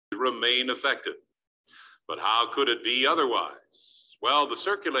remain effective. But how could it be otherwise? Well, the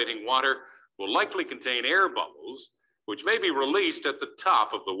circulating water will likely contain air bubbles, which may be released at the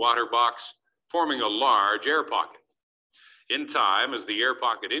top of the water box, forming a large air pocket. In time, as the air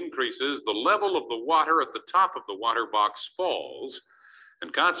pocket increases, the level of the water at the top of the water box falls,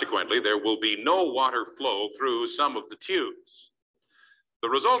 and consequently, there will be no water flow through some of the tubes. The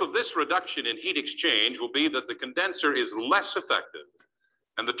result of this reduction in heat exchange will be that the condenser is less effective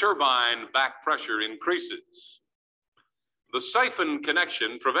and the turbine back pressure increases. The siphon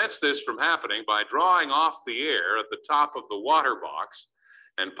connection prevents this from happening by drawing off the air at the top of the water box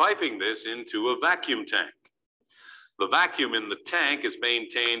and piping this into a vacuum tank. The vacuum in the tank is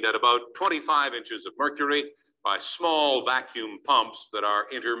maintained at about 25 inches of mercury by small vacuum pumps that are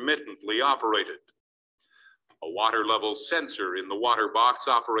intermittently operated. A water level sensor in the water box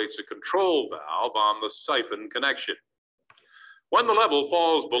operates a control valve on the siphon connection. When the level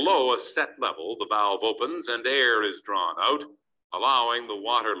falls below a set level, the valve opens and air is drawn out, allowing the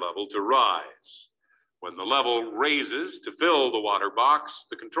water level to rise. When the level raises to fill the water box,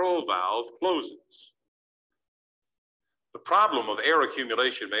 the control valve closes. The problem of air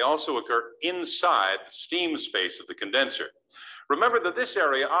accumulation may also occur inside the steam space of the condenser. Remember that this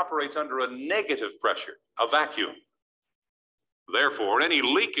area operates under a negative pressure, a vacuum. Therefore, any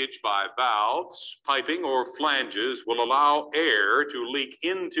leakage by valves, piping, or flanges will allow air to leak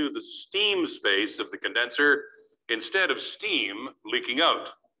into the steam space of the condenser instead of steam leaking out.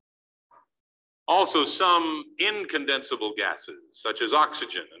 Also, some incondensable gases, such as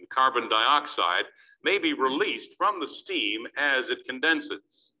oxygen and carbon dioxide, may be released from the steam as it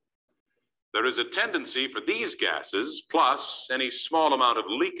condenses. There is a tendency for these gases, plus any small amount of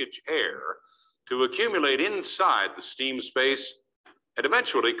leakage air, to accumulate inside the steam space and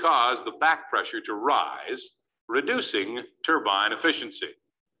eventually cause the back pressure to rise, reducing turbine efficiency.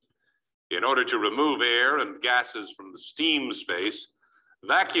 In order to remove air and gases from the steam space,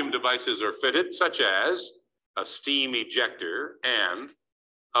 vacuum devices are fitted, such as a steam ejector and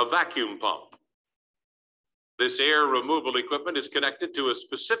a vacuum pump. This air removal equipment is connected to a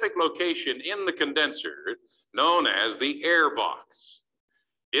specific location in the condenser known as the air box.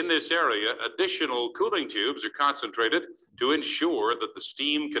 In this area, additional cooling tubes are concentrated to ensure that the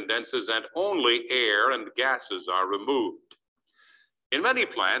steam condenses and only air and gases are removed. In many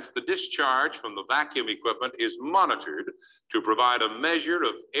plants, the discharge from the vacuum equipment is monitored to provide a measure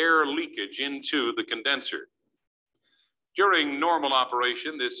of air leakage into the condenser. During normal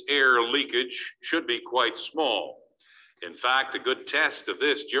operation, this air leakage should be quite small. In fact, a good test of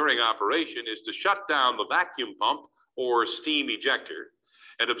this during operation is to shut down the vacuum pump or steam ejector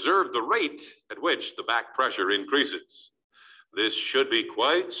and observe the rate at which the back pressure increases. This should be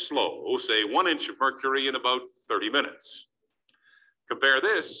quite slow, say 1 inch of mercury in about 30 minutes. Compare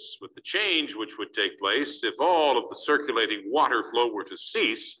this with the change which would take place if all of the circulating water flow were to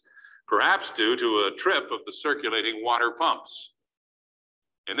cease, perhaps due to a trip of the circulating water pumps.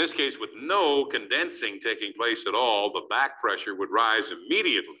 In this case, with no condensing taking place at all, the back pressure would rise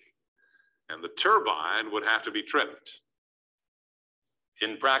immediately, and the turbine would have to be tripped.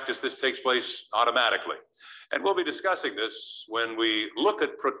 In practice, this takes place automatically, and we'll be discussing this when we look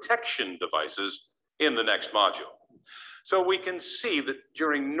at protection devices in the next module. So we can see that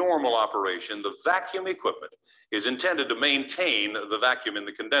during normal operation, the vacuum equipment is intended to maintain the vacuum in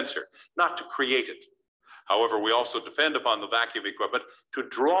the condenser, not to create it. However, we also depend upon the vacuum equipment to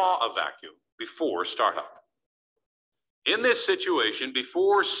draw a vacuum before startup. In this situation,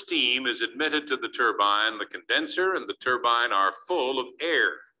 before steam is admitted to the turbine, the condenser and the turbine are full of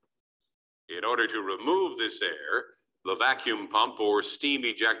air. In order to remove this air, the vacuum pump or steam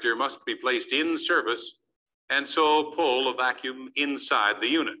ejector must be placed in service and so pull a vacuum inside the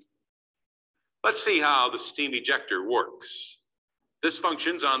unit. Let's see how the steam ejector works. This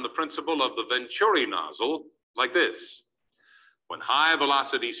functions on the principle of the Venturi nozzle like this. When high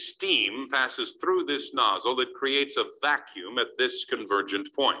velocity steam passes through this nozzle, it creates a vacuum at this convergent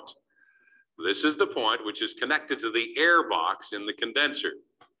point. This is the point which is connected to the air box in the condenser.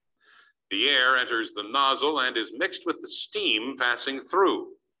 The air enters the nozzle and is mixed with the steam passing through.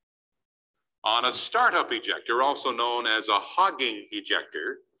 On a startup ejector, also known as a hogging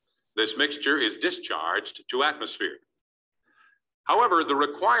ejector, this mixture is discharged to atmosphere. However, the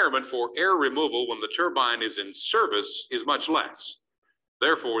requirement for air removal when the turbine is in service is much less.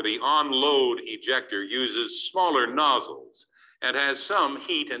 Therefore, the on-load ejector uses smaller nozzles and has some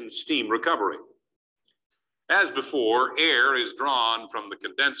heat and steam recovery. As before, air is drawn from the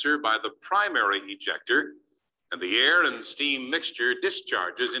condenser by the primary ejector, and the air and steam mixture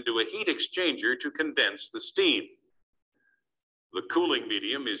discharges into a heat exchanger to condense the steam. The cooling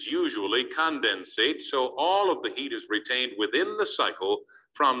medium is usually condensate, so all of the heat is retained within the cycle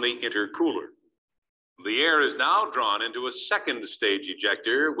from the intercooler. The air is now drawn into a second stage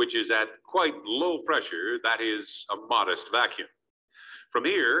ejector, which is at quite low pressure, that is a modest vacuum. From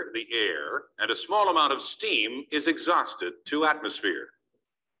here, the air and a small amount of steam is exhausted to atmosphere.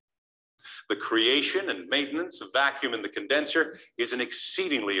 The creation and maintenance of vacuum in the condenser is an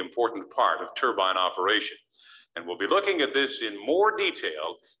exceedingly important part of turbine operation. And we'll be looking at this in more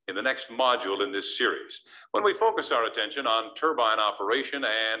detail in the next module in this series, when we focus our attention on turbine operation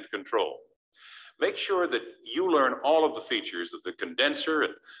and control. Make sure that you learn all of the features of the condenser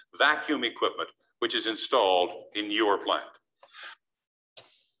and vacuum equipment which is installed in your plant.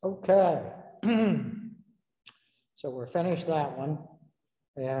 Okay, so we're finished that one,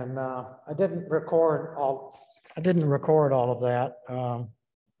 and I didn't record all of that,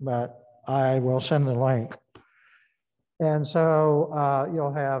 but I will send the link. And so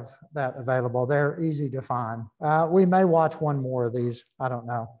you'll have that available. They're easy to find. We may watch one more of these. I don't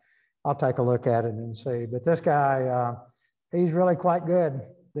know. I'll take a look at it and see. But this guy, he's really quite good.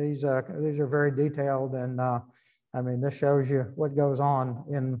 These are very detailed, and I mean, this shows you what goes on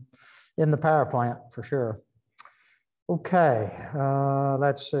in the power plant for sure. Okay,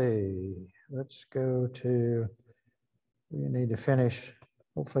 let's see. Let's go to. We need to finish.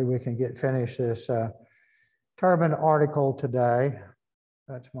 Hopefully, we can finish this. Turbine article today.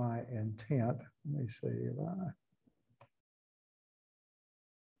 That's my intent. Let me see if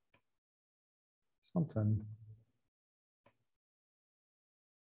something.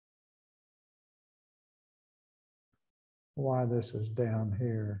 Why this is down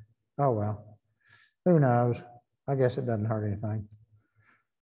here. Oh, well, who knows? I guess it doesn't hurt anything.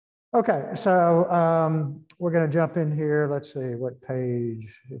 Okay, so we're going to jump in here. Let's see what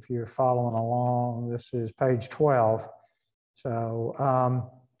page, if you're following along, this is page 12. So,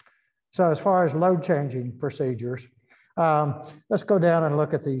 so as far as load changing procedures, let's go down and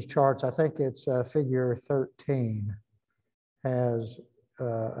look at these charts. I think it's figure 13 has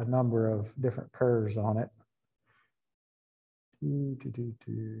a number of different curves on it. 2, 2, 2,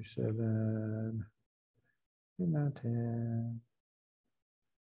 2, 7, 10.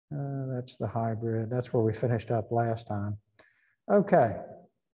 That's the hybrid. That's where we finished up last time. Okay.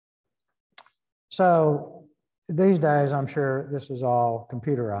 So these days, I'm sure this is all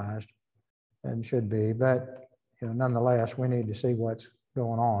computerized and should be, but you know, nonetheless, we need to see what's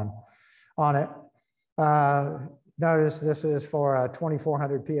going on it. Notice this is for a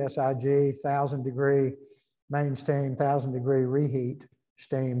 2400 PSIG, 1000-degree main steam, 1000-degree reheat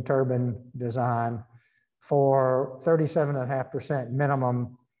steam turbine design for 37.5%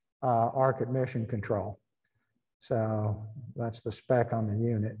 minimum arc admission control. So that's the spec on the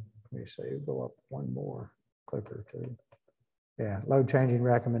unit. Let me see, go up one more click or two. Yeah, load changing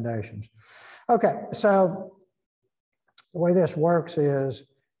recommendations. Okay, so the way this works is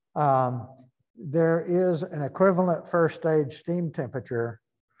there is an equivalent first stage steam temperature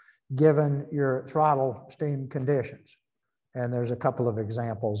given your throttle steam conditions. And there's a couple of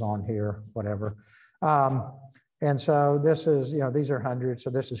examples on here, whatever. And so this is, you know, these are hundreds. So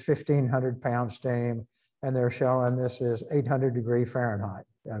this is 1,500 pound steam, and they're showing this is 800 Fahrenheit.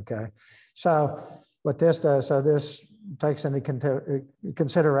 Okay. So what this does, so this takes into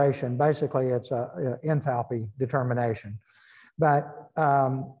consideration, basically it's a enthalpy determination. But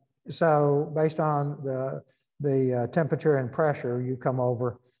so based on the temperature and pressure, you come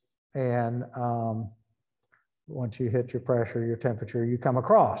over and once you hit your pressure, your temperature, you come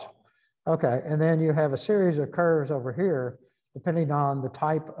across. Okay, and then you have a series of curves over here, depending on the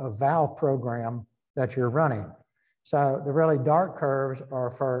type of valve program that you're running. So the really dark curves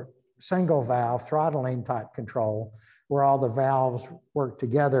are for single valve throttling type control, where all the valves work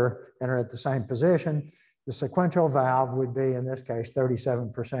together and are at the same position. The sequential valve would be, in this case,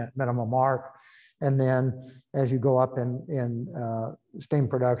 37% minimum arc. And then as you go up in steam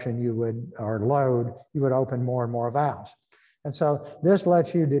production, you would, or load, you would open more and more valves. And so this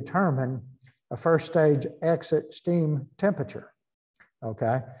lets you determine a first stage exit steam temperature,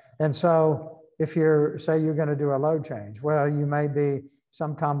 okay? And so if you're, say you're gonna do a load change, well, you may be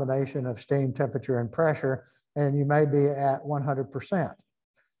some combination of steam temperature and pressure, and you may be at 100%.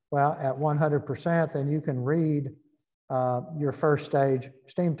 Well, at 100%, then you can read your first stage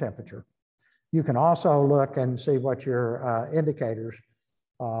steam temperature. You can also look and see what your indicators,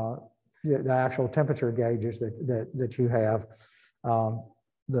 the actual temperature gauges that you have,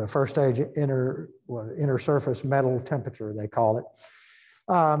 the first stage inner surface metal temperature, they call it.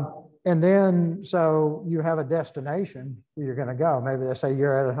 And then, so you have a destination where you're going to go. Maybe they say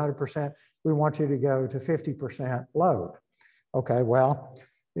you're at 100%. We want you to go to 50% load. Okay, well,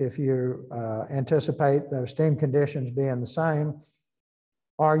 if you anticipate those steam conditions being the same,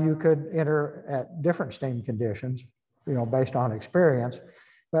 or you could enter at different steam conditions, based on experience.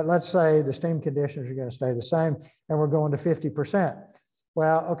 But let's say the steam conditions are going to stay the same and we're going to 50%.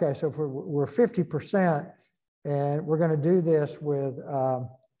 Well, okay, so if we're 50% and we're going to do this with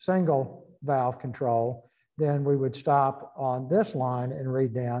single valve control, then we would stop on this line and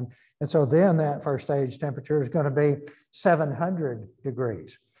read down. And so then that first stage temperature is going to be 700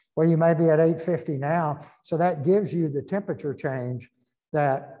 degrees. Well, you may be at 850 now, so that gives you the temperature change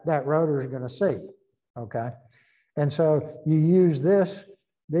that rotor is going to see, okay? And so you use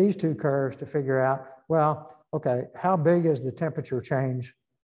these two curves to figure out, well, okay, how big is the temperature change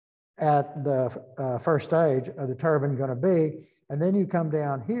at the first stage of the turbine going to be? And then you come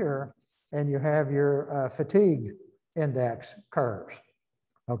down here and you have your fatigue index curves,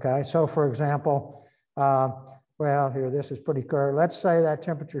 okay? So for example, well, here, this is pretty clear. Let's say that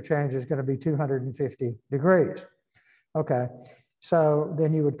temperature change is going to be 250 degrees, okay? So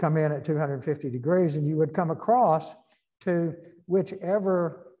then you would come in at 250 degrees and you would come across to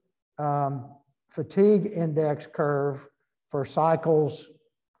whichever fatigue index curve for cycles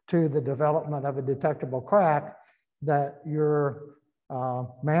to the development of a detectable crack that your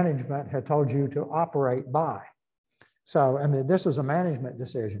management had told you to operate by. So, I mean, this is a management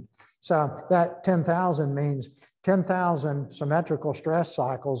decision. So that 10,000 means 10,000 symmetrical stress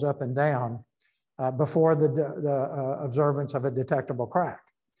cycles up and down before the observance of a detectable crack.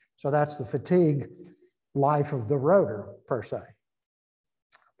 So that's the fatigue life of the rotor per se.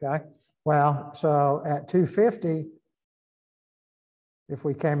 Okay, well, so at 250, if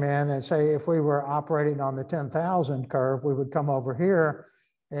we came in and say if we were operating on the 10,000 curve, we would come over here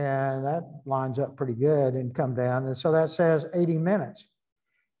and that lines up pretty good and come down. And so that says 80 minutes.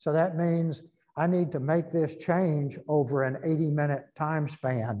 So that means I need to make this change over an 80-minute time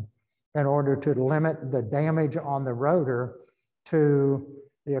span in order to limit the damage on the rotor to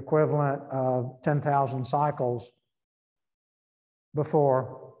the equivalent of 10,000 cycles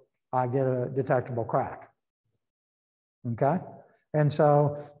before I get a detectable crack. Okay? And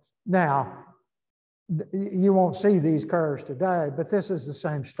so now, you won't see these curves today, but this is the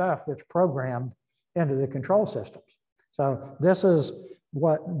same stuff that's programmed into the control systems. So this is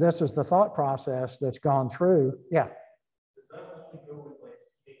the thought process that's gone through. Yeah. Does that only go with like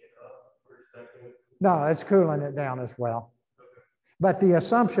heating it up, or is that go with? No, it's cooling it down as well. Okay. But the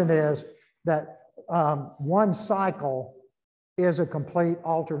assumption is that one cycle is a complete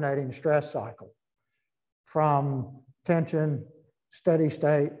alternating stress cycle from tension, steady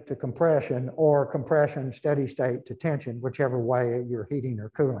state to compression, or compression, steady state to tension, whichever way you're heating or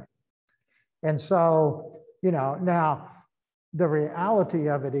cooling. And so, now the reality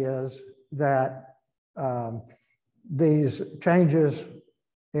of it is that these changes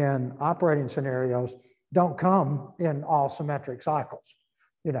in operating scenarios don't come in all symmetric cycles.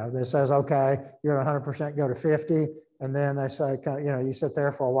 This says, okay, you're at 100%, go to 50. And then they say, you sit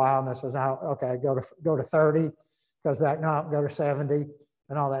there for a while and this says, now, okay, go to 30, goes back, no, go to 70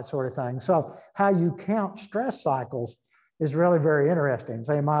 and all that sort of thing. So how you count stress cycles is really very interesting.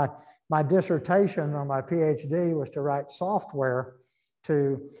 Say my dissertation or my PhD was to write software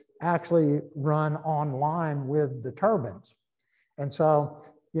to actually run online with the turbines. And so,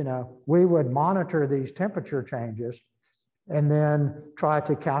 we would monitor these temperature changes and then try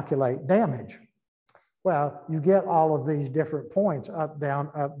to calculate damage. Well, you get all of these different points, up, down,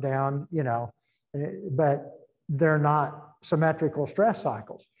 but they're not symmetrical stress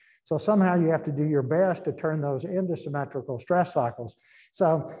cycles. So somehow you have to do your best to turn those into symmetrical stress cycles.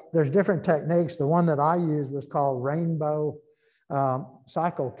 So there's different techniques. The one that I used was called rainbow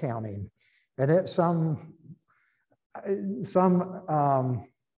cycle counting. And it's some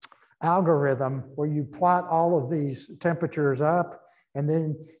algorithm where you plot all of these temperatures up, and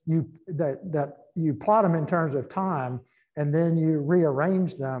then you plot them in terms of time, and then you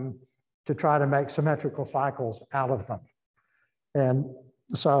rearrange them to try to make symmetrical cycles out of them. And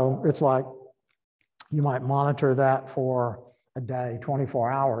so it's like you might monitor that for a day, 24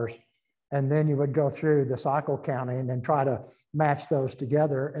 hours, and then you would go through the cycle counting and try to match those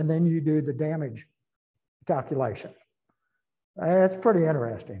together, and then you do the damage calculation. It's pretty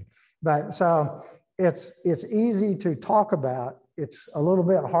interesting. But so it's easy to talk about. It's a little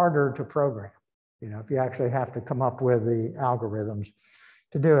bit harder to program, if you actually have to come up with the algorithms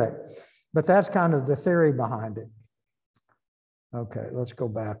to do it. But that's kind of the theory behind it. Okay, let's go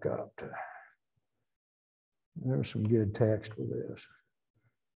back up to, there's some good text with this.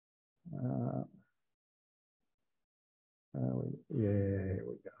 Yeah, here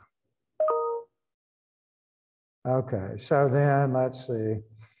we go. Okay, so then let's see.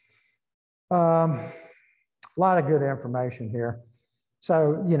 A lot of good information here.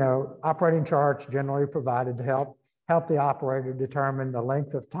 So, you know, operating charts generally provided to help the operator determine the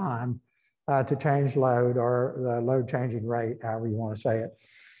length of time to change load, or the load changing rate, however you want to say it.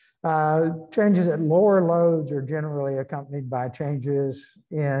 Changes at lower loads are generally accompanied by changes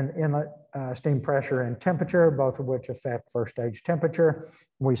in inlet steam pressure and temperature, both of which affect first stage temperature.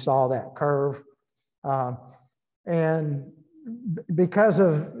 We saw that curve. And because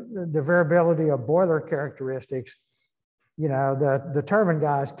of the variability of boiler characteristics, you know, the turbine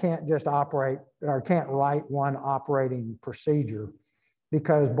guys can't just operate, or can't write one operating procedure,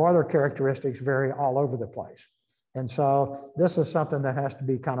 because boiler characteristics vary all over the place. And so this is something that has to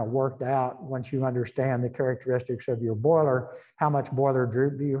be kind of worked out once you understand the characteristics of your boiler. How much boiler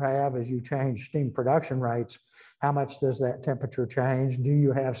droop do you have as you change steam production rates? How much does that temperature change? Do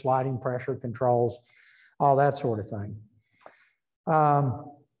you have sliding pressure controls? All that sort of thing.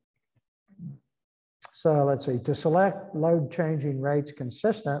 So let's see, to select load changing rates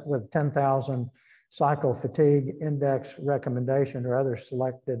consistent with 10,000 cycle fatigue index recommendation or other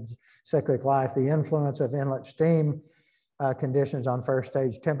selected cyclic life, the influence of inlet steam conditions on first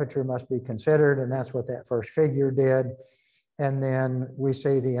stage temperature must be considered, and that's what that first figure did. And then we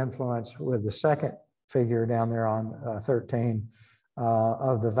see the influence with the second figure down there on 13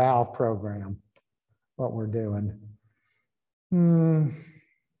 of the valve program, what we're doing.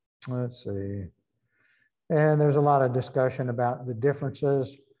 Let's see. And there's a lot of discussion about the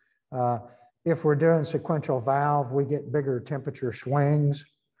differences. If we're doing sequential valve, we get bigger temperature swings.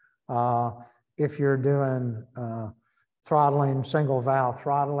 If you're doing throttling, single valve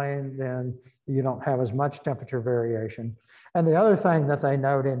throttling, then you don't have as much temperature variation. And the other thing that they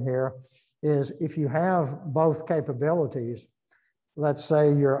note in here is if you have both capabilities, let's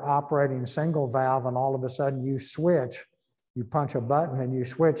say you're operating single valve and all of a sudden you switch, you punch a button and you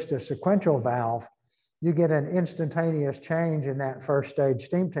switch to sequential valve, you get an instantaneous change in that first stage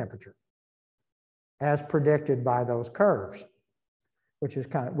steam temperature, as predicted by those curves, which is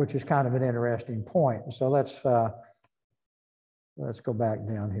kind of an interesting point. So let's go back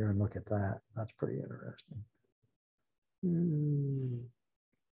down here and look at that. That's pretty interesting.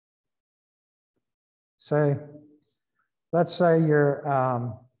 Let's say you're,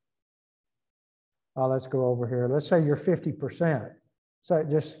 let's go over here. Let's say you're 50%. So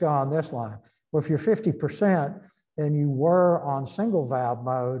just go on this line. Well, if you're 50% and you were on single valve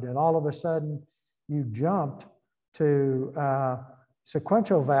mode and all of a sudden you jumped to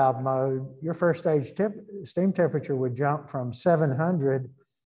sequential valve mode, your first stage steam temperature would jump from 700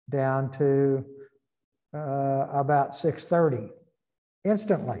 down to about 630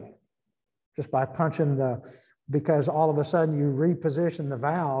 instantly, just by punching because all of a sudden you reposition the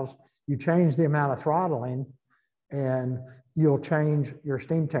valves, you change the amount of throttling, and you'll change your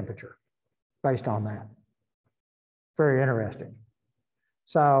steam temperature based on that. Very interesting.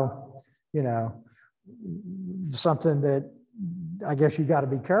 So, you know, something that I guess you got to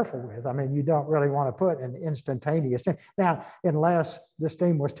be careful with. I mean, you don't really want to put an instantaneous steam. Now, unless the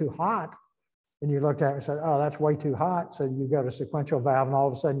steam was too hot and you looked at it and said, oh, that's way too hot. So you go to sequential valve and all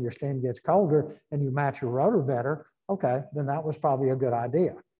of a sudden your steam gets colder and you match your rotor better. Okay, then that was probably a good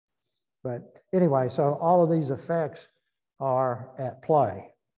idea. But anyway, so all of these effects are at play.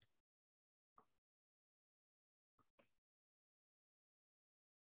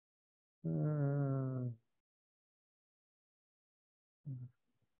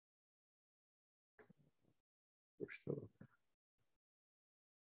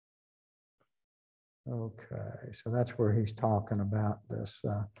 Okay, so that's where he's talking about this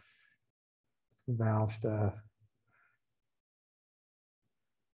valve stuff.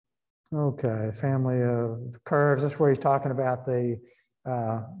 Okay, family of curves. That's where he's talking about the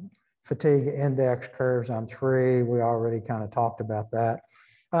fatigue index curves on 3. We already kind of talked about that.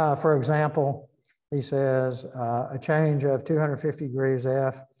 For example, he says a change of 250 degrees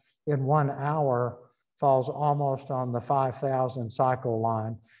F in 1 hour falls almost on the 5,000 cycle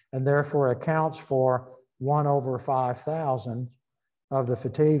line, and therefore accounts for 1/5,000 of the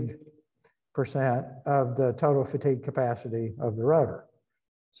fatigue percent of the total fatigue capacity of the rotor.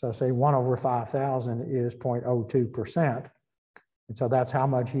 So say 1/5,000 is 0.02%. And so that's how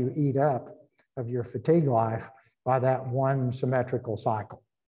much you eat up of your fatigue life by that one symmetrical cycle.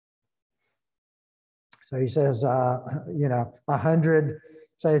 So he says, you know, 100,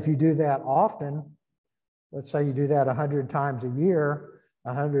 say if you do that often, let's say you do that 100 times a year,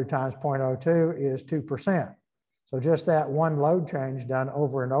 100 times 0.02 is 2%. So just that one load change done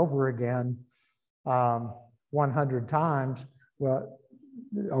over and over again, 100 times, well,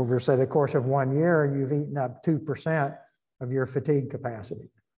 over, say, the course of 1 year, you've eaten up 2% of your fatigue capacity.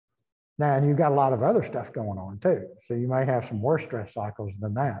 Now, and you've got a lot of other stuff going on too. So you may have some worse stress cycles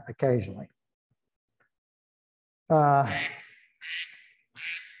than that occasionally.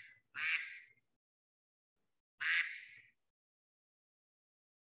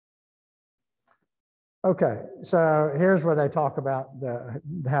 Okay, so here's where they talk about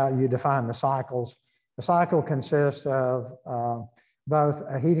how you define the cycles. The cycle consists of both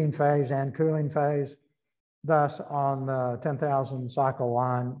a heating phase and cooling phase. Thus, on the 10,000 cycle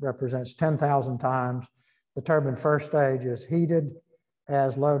line represents 10,000 times. The turbine first stage is heated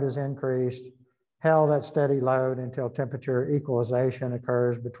as load is increased, held at steady load until temperature equalization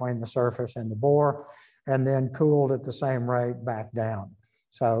occurs between the surface and the bore, and then cooled at the same rate back down.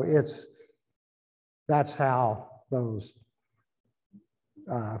 So that's how those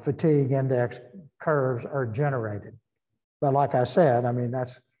fatigue index curves are generated. But like I said, I mean,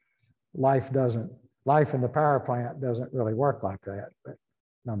 life in the power plant doesn't really work like that, but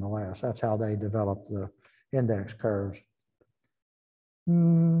nonetheless, that's how they develop the index curves.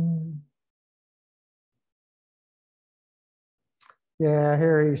 Yeah,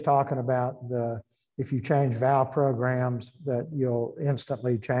 here he's talking about if you change valve programs, that you'll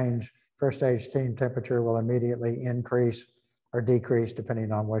instantly change first stage steam temperature will immediately increase or decrease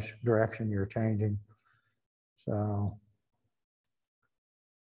depending on which direction you're changing. So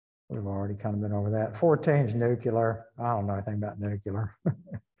we've already kind of been over that. 14 is nuclear. I don't know anything about nuclear.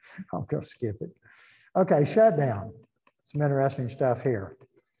 I'll go skip it. Okay, shutdown. Some interesting stuff here.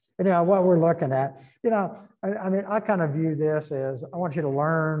 And, you know, what we're looking at, you know, I mean, I kind of view this as, I want you to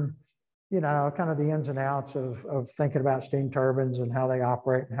learn, you know, kind of the ins and outs of thinking about steam turbines and how they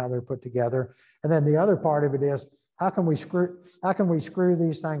operate and how they're put together. And then the other part of it is, how can we screw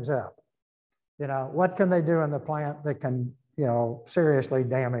these things up? You know, what can they do in the plant that can, you know, seriously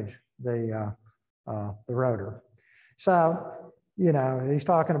damage the rotor? So, you know, he's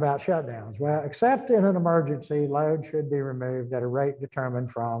talking about shutdowns. Well, except in an emergency, load should be removed at a rate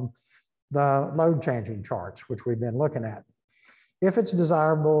determined from the load changing charts, which we've been looking at. If it's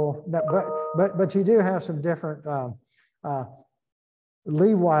desirable, but you do have some different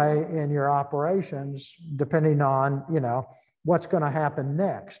leeway in your operations depending on, you know, what's going to happen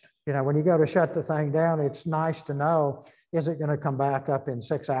next. You know, when you go to shut the thing down, it's nice to know, is it going to come back up in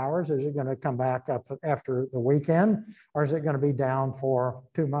 6 hours? Is it going to come back up after the weekend? Or is it going to be down for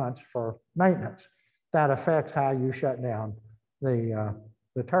 2 months for maintenance? That affects how you shut down the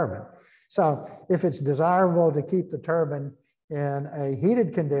turbine. So if it's desirable to keep the turbine in a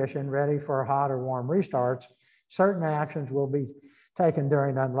heated condition ready for hot or warm restarts, certain actions will be taken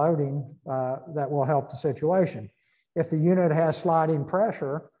during unloading that will help the situation. If the unit has sliding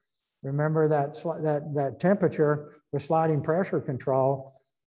pressure, remember that temperature with sliding pressure control,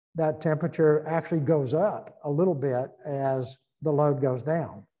 that temperature actually goes up a little bit as the load goes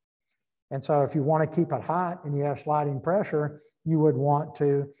down. And so if you want to keep it hot and you have sliding pressure, you would want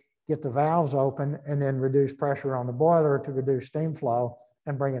to get the valves open and then reduce pressure on the boiler to reduce steam flow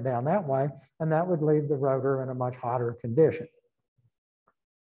and bring it down that way. And that would leave the rotor in a much hotter condition.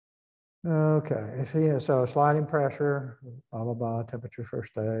 Okay, so sliding pressure, blah, blah, blah, temperature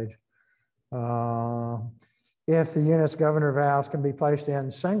first stage. If the unit's governor valves can be placed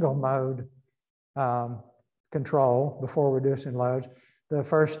in single mode control before reducing loads, the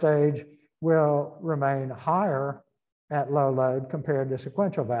first stage will remain higher at low load compared to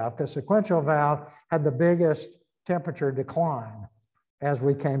sequential valve, because sequential valve had the biggest temperature decline as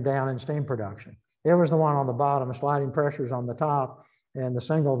we came down in steam production. It was the one on the bottom, sliding pressures on the top, and the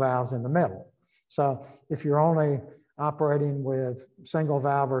single valves in the middle. So if you're only operating with single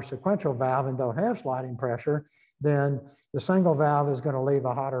valve or sequential valve and don't have sliding pressure, then the single valve is going to leave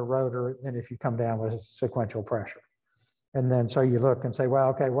a hotter rotor than if you come down with sequential pressure. And then so you look and say, well,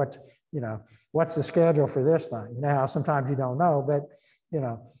 okay, what's the schedule for this thing? Now, sometimes you don't know, but you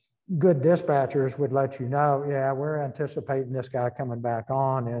know, good dispatchers would let you know, yeah, we're anticipating this guy coming back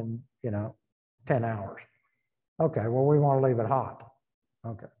on in, 10 hours. Okay, well, we want to leave it hot.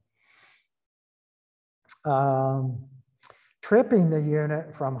 Okay. Tripping the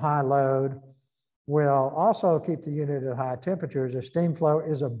unit from high load will also keep the unit at high temperatures if steam flow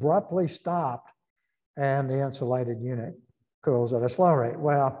is abruptly stopped and the insulated unit cools at a slow rate.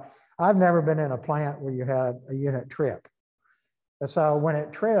 Well, I've never been in a plant where you had a unit trip. And so when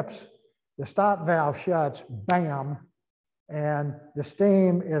it trips, the stop valve shuts, bam, and the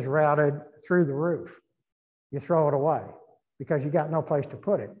steam is routed through the roof. You throw it away because you got no place to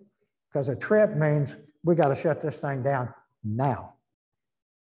put it. Because a trip means we got to shut this thing down now.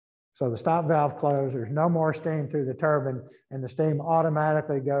 So the stop valve closed, there's no more steam through the turbine, and the steam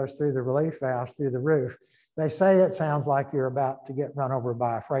automatically goes through the relief valves through the roof. They say it sounds like you're about to get run over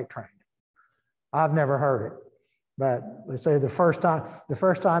by a freight train. I've never heard it, but they say the first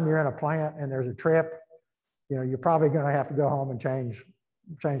time you're in a plant and there's a trip, you know, you're probably going to have to go home and change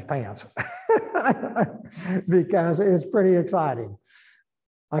pants because it's pretty exciting.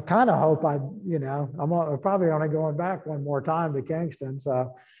 I kind of hope I'm probably only going back one more time to Kingston,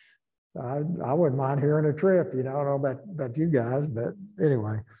 so I wouldn't mind hearing a trip. I don't know about you guys, but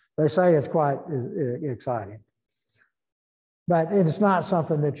anyway, they say it's quite exciting. But it's not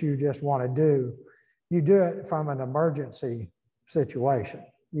something that you just want to do. You do it from an emergency situation.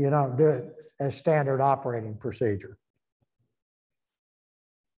 You don't do it as standard operating procedure.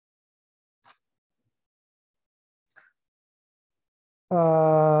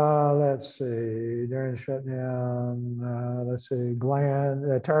 Let's see, during shutdown, let's see,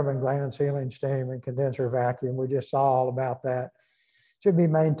 turbine gland sealing steam and condenser vacuum. We just saw all about that. Should be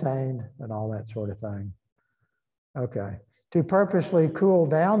maintained and all that sort of thing. Okay, to purposely cool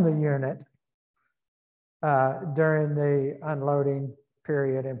down the unit during the unloading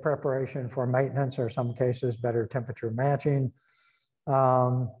period in preparation for maintenance, or some cases better temperature matching.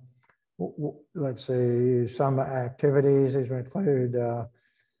 Let's see, some activities, these would include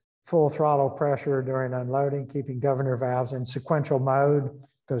full throttle pressure during unloading, keeping governor valves in sequential mode,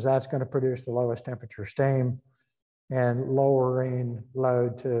 because that's going to produce the lowest temperature steam, and lowering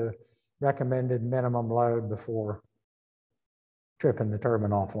load to recommended minimum load before tripping the turbine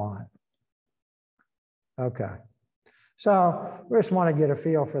offline. Okay, so we just want to get a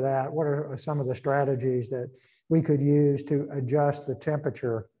feel for that. What are some of the strategies that we could use to adjust the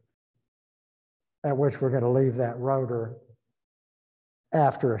temperature at which we're going to leave that rotor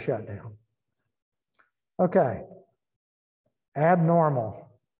after a shutdown? Okay, abnormal,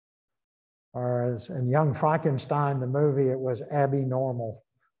 or as in Young Frankenstein, the movie, it was abnormal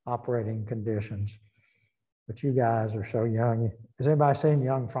operating conditions. But you guys are so young. Has anybody seen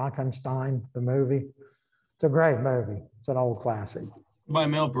Young Frankenstein, the movie? It's a great movie. It's an old classic. By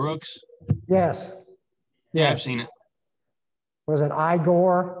Mel Brooks? Yes. Yeah, Yes. I've seen it. Was it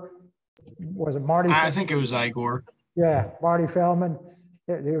Igor? Was it Marty? I think it was Igor. Yeah, Marty Feldman.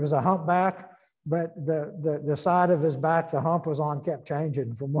 It was a humpback, but the side of his back, the hump was on, kept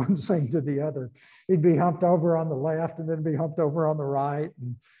changing from one scene to the other. He'd be humped over on the left and then be humped over on the right.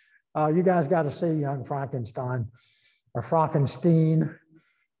 And you guys got to see Young Frankenstein or Frankenstein.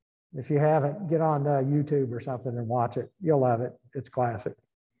 If you haven't, get on YouTube or something and watch it. You'll love it. It's classic.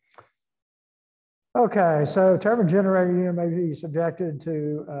 Okay, so turbine generator unit may be subjected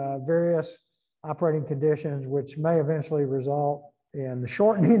to various operating conditions, which may eventually result in the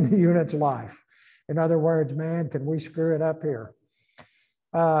shortening the unit's life. In other words, man, can we screw it up here?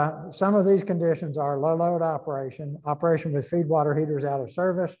 Some of these conditions are low load operation, operation with feed water heaters out of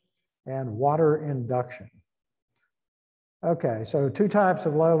service, and water induction. Okay, so two types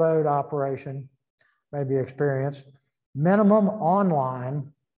of low load operation may be experienced: minimum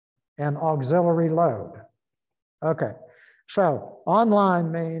online and auxiliary load. Okay, so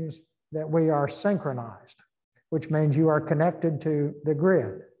online means that we are synchronized, which means you are connected to the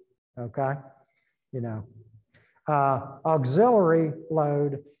grid, okay? Auxiliary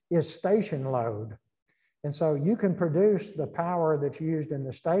load is station load. And so you can produce the power that's used in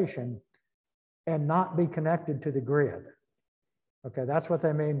the station and not be connected to the grid. Okay, that's what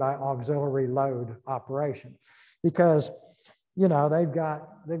they mean by auxiliary load operation. Because they've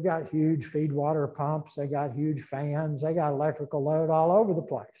got huge feed water pumps, they got huge fans, they got electrical load all over the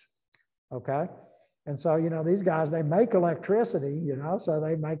place. Okay, and so these guys, they make electricity, so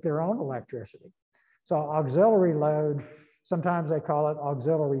they make their own electricity. So auxiliary load, sometimes they call it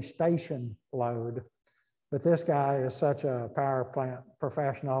auxiliary station load, but this guy is such a power plant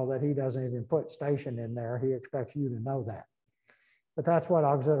professional that he doesn't even put station in there. He expects you to know that. But that's what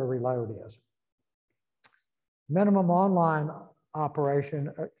auxiliary load is. Minimum online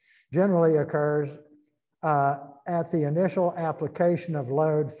operation generally occurs at the initial application of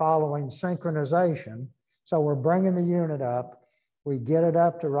load following synchronization. So we're bringing the unit up, we get it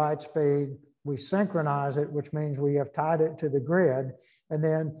up to right speed, we synchronize it, which means we have tied it to the grid, and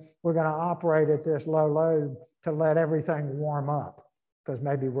then we're going to operate at this low load to let everything warm up, because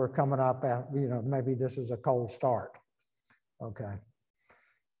maybe we're coming up at, maybe this is a cold start. Okay.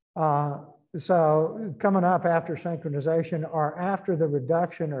 So coming up after synchronization or after the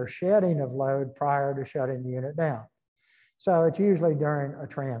reduction or shedding of load prior to shutting the unit down. So it's usually during a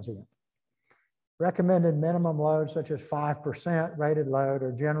transient. Recommended minimum load, such as 5% rated load,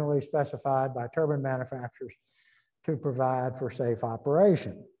 are generally specified by turbine manufacturers to provide for safe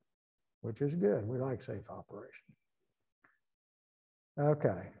operation. which is good. We like safe operation.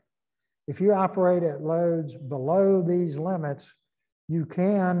 Okay. If you operate at loads below these limits, you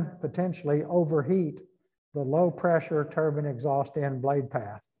can potentially overheat the low pressure turbine exhaust end blade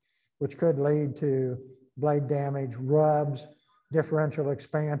path, which could lead to blade damage, rubs, differential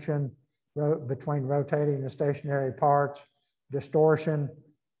expansion between rotating and stationary parts, distortion,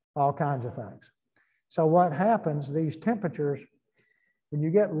 all kinds of things. So what happens, these temperatures, when you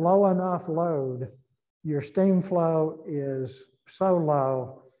get low enough load, your steam flow is so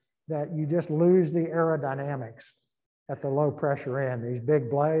low that you just lose the aerodynamics at the low pressure end, these big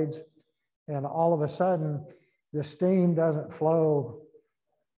blades. And all of a sudden, the steam doesn't flow,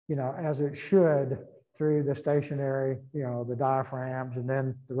 as it should through the stationary, the diaphragms, and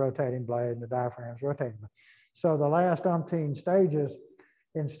then the rotating blade and the diaphragms rotating. So the last umpteen stages,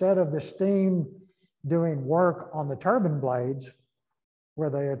 instead of the steam doing work on the turbine blades, where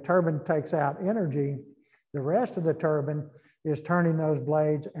the turbine takes out energy, the rest of the turbine is turning those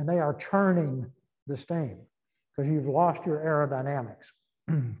blades, and they are churning the steam because you've lost your aerodynamics.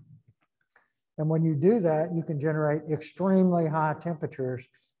 And when you do that, you can generate extremely high temperatures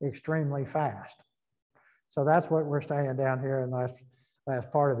extremely fast. So that's what we're staying down here in the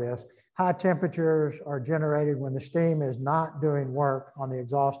last part of this. High temperatures are generated when the steam is not doing work on the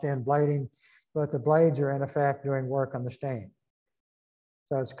exhaust end blading, but the blades are in effect doing work on the steam.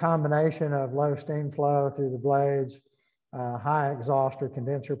 So it's a combination of low steam flow through the blades, high exhaust or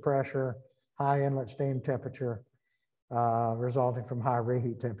condenser pressure, high inlet steam temperature, resulting from high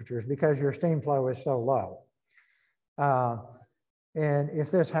reheat temperatures because your steam flow is so low. And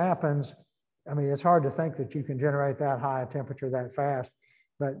if this happens, I mean, it's hard to think that you can generate that high a temperature that fast,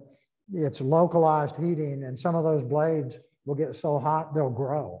 but it's localized heating, and some of those blades will get so hot they'll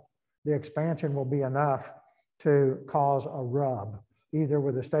grow. The expansion will be enough to cause a rub, either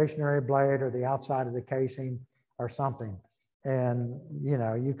with a stationary blade or the outside of the casing or something. And you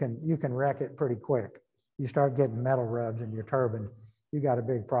can wreck it pretty quick. You start getting metal rubs in your turbine, you got a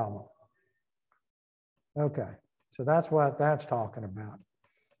big problem. Okay, so that's what that's talking about.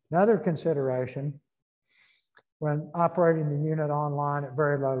 Another consideration when operating the unit online at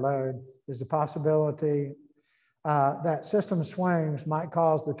very low load is the possibility that system swings might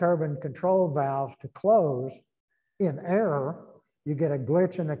cause the turbine control valves to close in error. You get a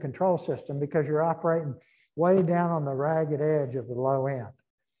glitch in the control system because you're operating way down on the ragged edge of the low end.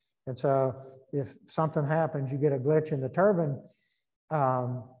 And so if something happens, you get a glitch in the turbine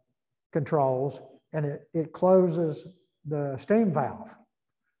controls, and it closes the steam valve.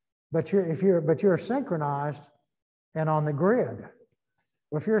 But you're synchronized and on the grid.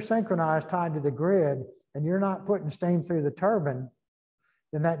 Well, if you're synchronized, tied to the grid, and you're not putting steam through the turbine,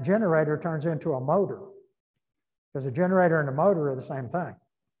 then that generator turns into a motor. Because a generator and a motor are the same thing.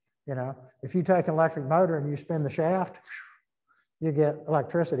 If you take an electric motor and you spin the shaft, you get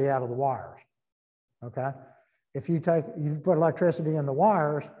electricity out of the wires. Okay? If you put electricity in the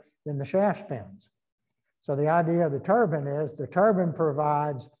wires, then the shaft spins. So the idea of the turbine is the turbine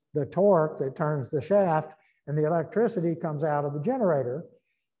provides the torque that turns the shaft, and the electricity comes out of the generator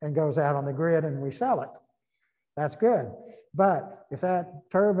and goes out on the grid, and we sell it. That's good. But if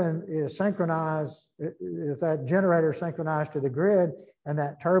that turbine is synchronized, if that generator is synchronized to the grid and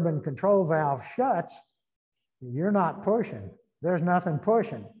that turbine control valve shuts, you're not pushing. There's nothing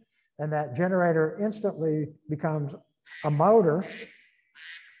pushing. And that generator instantly becomes a motor.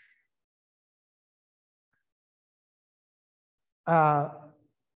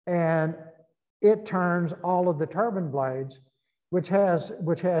 And it turns all of the turbine blades, which has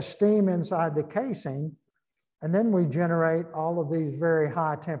steam inside the casing. And then we generate all of these very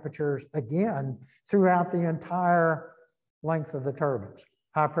high temperatures again throughout the entire length of the turbines,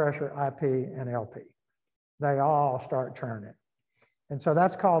 high pressure IP and LP. They all start churning. And so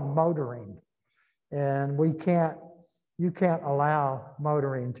that's called motoring. And you can't allow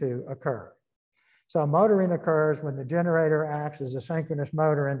motoring to occur. So motoring occurs when the generator acts as a synchronous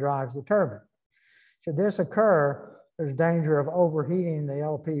motor and drives the turbine. Should this occur, there's danger of overheating the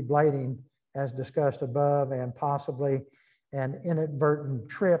LP blading as discussed above, and possibly an inadvertent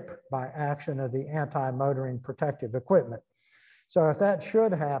trip by action of the anti-motoring protective equipment. So if that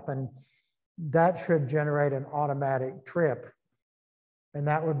should happen, that should generate an automatic trip. And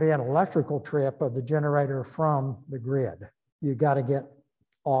that would be an electrical trip of the generator from the grid. You got to get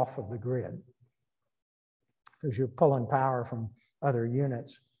off of the grid because you're pulling power from other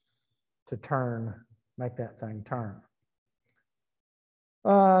units to make that thing turn.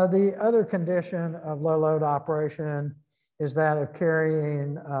 The other condition of low load operation is that of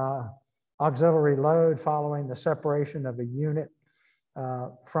carrying auxiliary load following the separation of a unit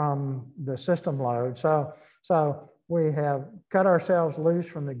from the system load. So we have cut ourselves loose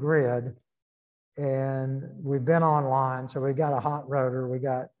from the grid, and we've been online. So we got a hot rotor, we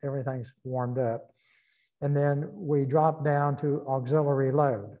got everything's warmed up. And then we drop down to auxiliary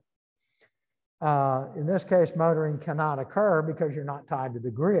load. In this case, motoring cannot occur because you're not tied to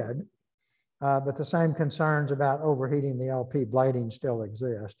the grid, but the same concerns about overheating the LP blading still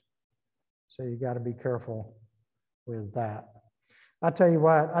exist. So you got to be careful with that. I tell you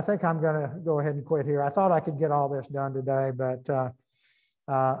what, I think I'm going to go ahead and quit here. I thought I could get all this done today, but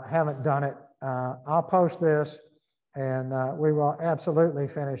haven't done it. I'll post this, and we will absolutely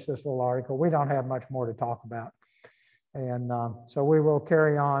finish this little article. We don't have much more to talk about. And so we will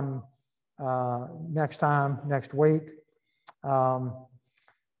carry on next week.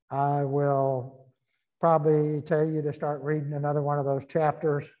 I will probably tell you to start reading another one of those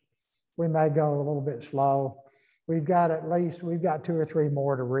chapters. We may go a little bit slow. We've got 2 or 3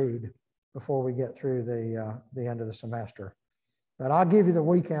 more to read before we get through the end of the semester. But I'll give you the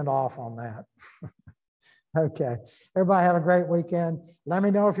weekend off on that. Okay. Everybody have a great weekend. Let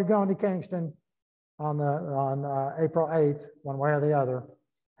me know if you're going to Kingston on April 8th, one way or the other.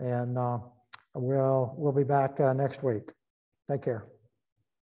 And we'll be back next week. Take care.